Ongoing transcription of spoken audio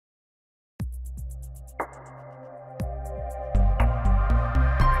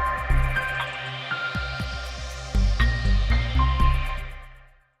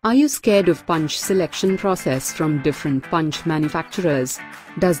Are you scared of punch selection process from different punch manufacturers?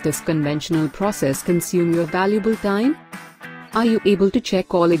 Does this conventional process consume your valuable time? Are you able to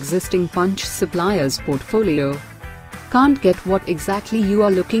check all existing punch suppliers' portfolio? Can't get what exactly you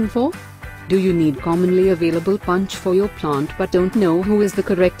are looking for? Do you need commonly available punch for your plant but don't know who is the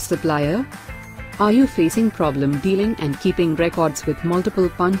correct supplier? Are you facing problem dealing and keeping records with multiple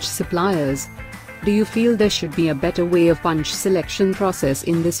punch suppliers? Do you feel there should be a better way of punch selection process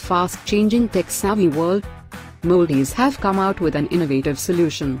in this fast-changing tech-savvy world? Mouldies have come out with an innovative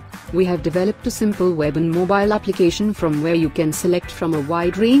solution. We have developed a simple web and mobile application from where you can select from a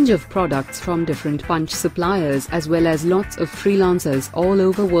wide range of products from different punch suppliers as well as lots of freelancers all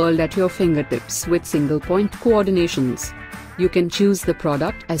over world at your fingertips with single-point coordinations. You can choose the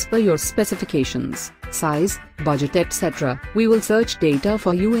product as per your specifications, size, budget etc. We will search data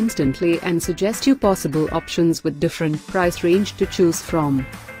for you instantly and suggest you possible options with different price range to choose from.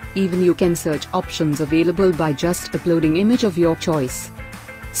 Even you can search options available by just uploading image of your choice.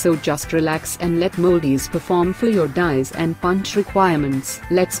 So just relax and let Mouldies perform for your dies and punch requirements.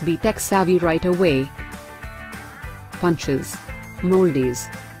 Let's be tech savvy right away. Punches. Mouldies.